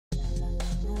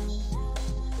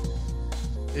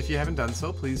If you haven't done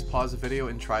so, please pause the video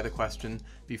and try the question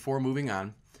before moving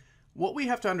on. What we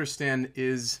have to understand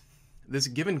is this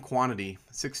given quantity,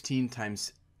 16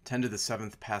 times 10 to the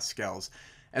 7th pascals.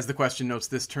 As the question notes,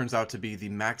 this turns out to be the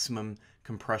maximum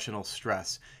compressional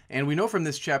stress. And we know from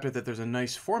this chapter that there's a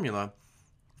nice formula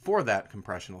for that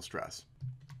compressional stress.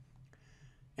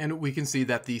 And we can see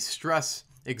that the stress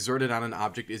exerted on an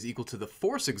object is equal to the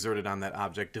force exerted on that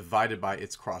object divided by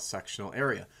its cross-sectional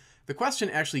area. The question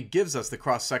actually gives us the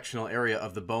cross-sectional area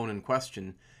of the bone in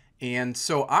question, and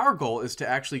so our goal is to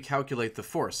actually calculate the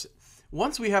force.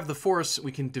 Once we have the force,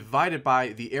 we can divide it by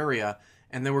the area,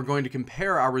 and then we're going to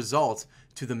compare our result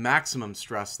to the maximum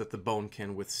stress that the bone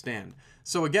can withstand.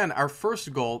 So again, our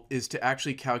first goal is to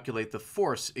actually calculate the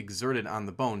force exerted on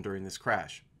the bone during this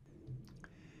crash.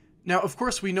 Now, of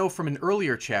course, we know from an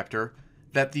earlier chapter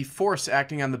that the force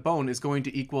acting on the bone is going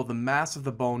to equal the mass of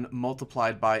the bone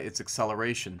multiplied by its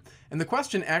acceleration. And the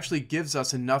question actually gives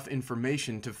us enough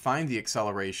information to find the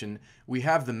acceleration. We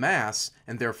have the mass,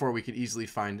 and therefore we can easily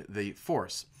find the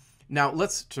force. Now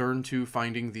let's turn to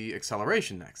finding the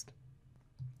acceleration next.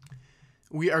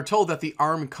 We are told that the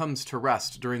arm comes to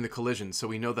rest during the collision, so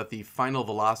we know that the final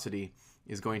velocity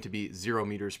is going to be 0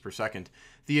 meters per second.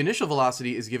 The initial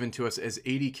velocity is given to us as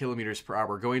 80 kilometers per hour.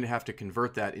 We're going to have to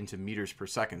convert that into meters per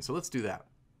second. So let's do that.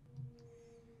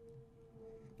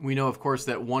 We know, of course,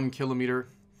 that 1 kilometer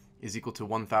is equal to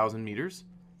 1,000 meters.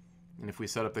 And if we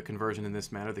set up the conversion in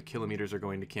this manner, the kilometers are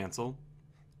going to cancel.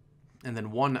 And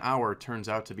then 1 hour turns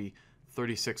out to be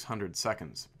 3,600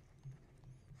 seconds.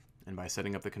 And by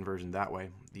setting up the conversion that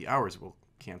way, the hours will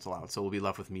cancel out, so we'll be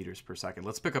left with meters per second.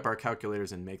 Let's pick up our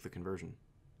calculators and make the conversion.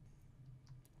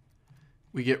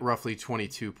 We get roughly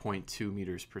 22.2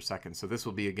 meters per second, so this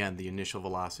will be, again, the initial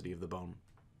velocity of the bone.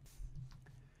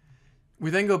 We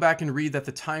then go back and read that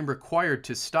the time required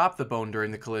to stop the bone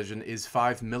during the collision is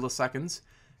 5 milliseconds.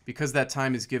 Because that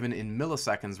time is given in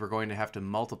milliseconds, we're going to have to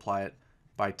multiply it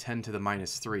by 10 to the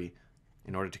minus 3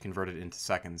 in order to convert it into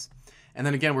seconds. And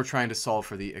then again, we're trying to solve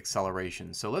for the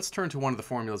acceleration. So let's turn to one of the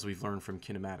formulas we've learned from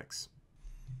kinematics,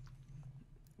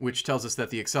 which tells us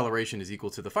that the acceleration is equal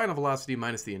to the final velocity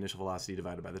minus the initial velocity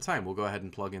divided by the time. We'll go ahead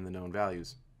and plug in the known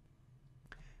values.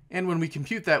 And when we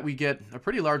compute that, we get a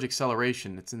pretty large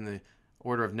acceleration. It's in the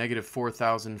order of negative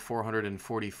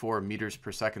 4,444 meters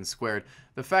per second squared.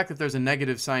 The fact that there's a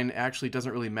negative sign actually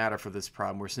doesn't really matter for this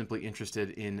problem. We're simply interested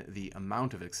in the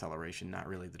amount of acceleration, not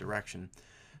really the direction.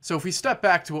 So if we step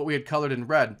back to what we had colored in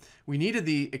red, we needed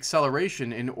the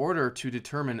acceleration in order to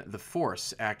determine the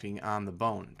force acting on the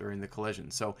bone during the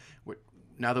collision. So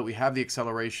now that we have the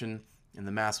acceleration and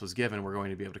the mass was given, we're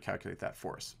going to be able to calculate that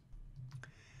force.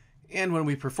 And when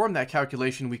we perform that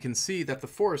calculation, we can see that the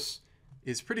force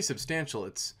is pretty substantial.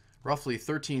 It's roughly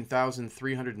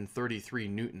 13,333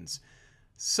 newtons.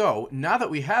 So now that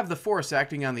we have the force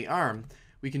acting on the arm,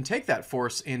 we can take that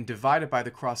force and divide it by the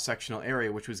cross-sectional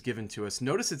area, which was given to us.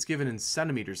 Notice it's given in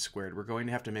centimeters squared. We're going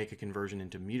to have to make a conversion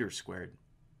into meters squared.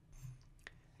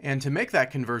 And to make that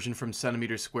conversion from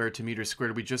centimeters squared to meters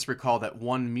squared, we just recall that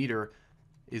 1 meter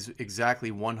is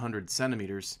exactly 100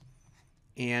 centimeters.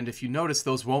 And if you notice,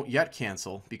 those won't yet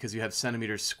cancel because you have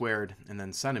centimeters squared and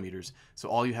then centimeters. So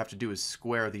all you have to do is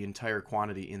square the entire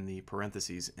quantity in the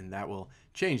parentheses, and that will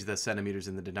change the centimeters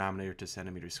in the denominator to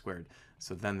centimeters squared.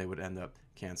 So then they would end up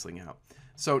canceling out.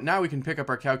 So now we can pick up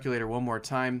our calculator one more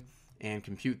time and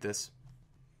compute this.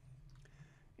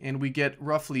 And we get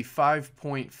roughly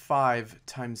 5.5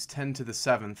 times 10 to the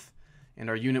 7th, and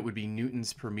our unit would be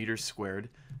newtons per meter squared.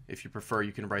 If you prefer,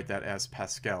 you can write that as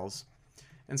pascals.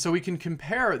 And so we can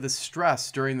compare the stress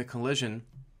during the collision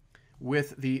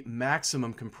with the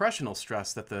maximum compressional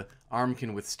stress that the arm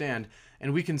can withstand.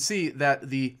 And we can see that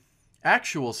the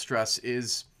actual stress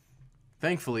is,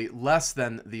 thankfully, less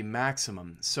than the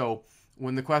maximum. So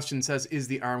when the question says, is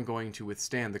the arm going to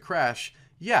withstand the crash?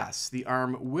 Yes, the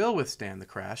arm will withstand the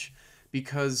crash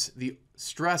because the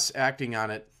stress acting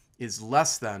on it is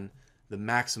less than the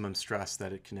maximum stress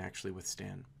that it can actually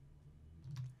withstand.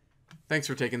 Thanks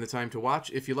for taking the time to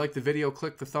watch. If you like the video,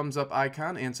 click the thumbs up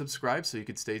icon and subscribe so you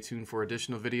can stay tuned for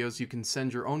additional videos. You can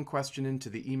send your own question in to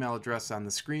the email address on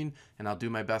the screen, and I'll do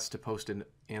my best to post an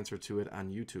answer to it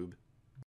on YouTube.